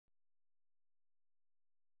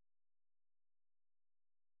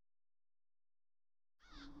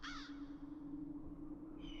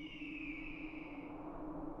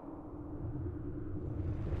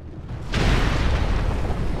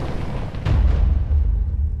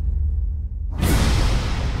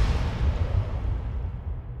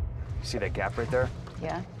see that gap right there?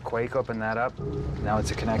 Yeah. Quake opened that up. Now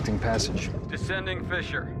it's a connecting passage. Descending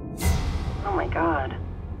fissure. Oh my God.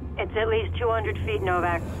 It's at least 200 feet,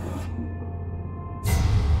 Novak.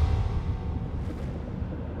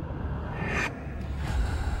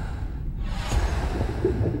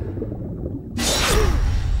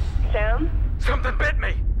 Sam? Something bit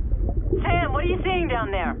me! Sam, what are you seeing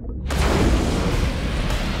down there?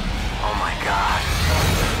 Oh my God.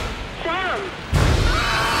 Sam!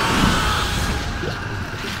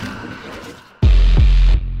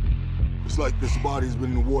 It's like this body's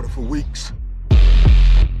been in the water for weeks.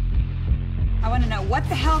 I want to know what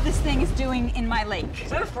the hell this thing is doing in my lake.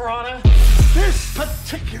 Is that a piranha? This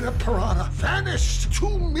particular piranha vanished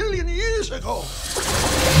 2 million years ago.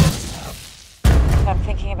 I'm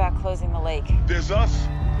thinking about closing the lake. There's us,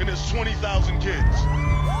 and there's 20,000 kids.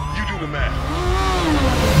 You do the math.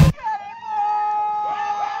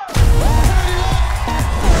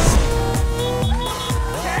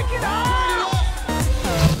 Take it off!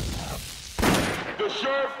 The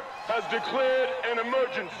sheriff has declared an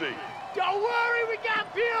emergency. Don't worry, we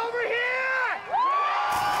got Pete over here!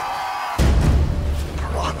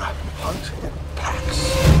 Piranha hunt in packs.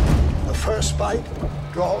 The first bite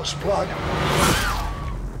draws blood.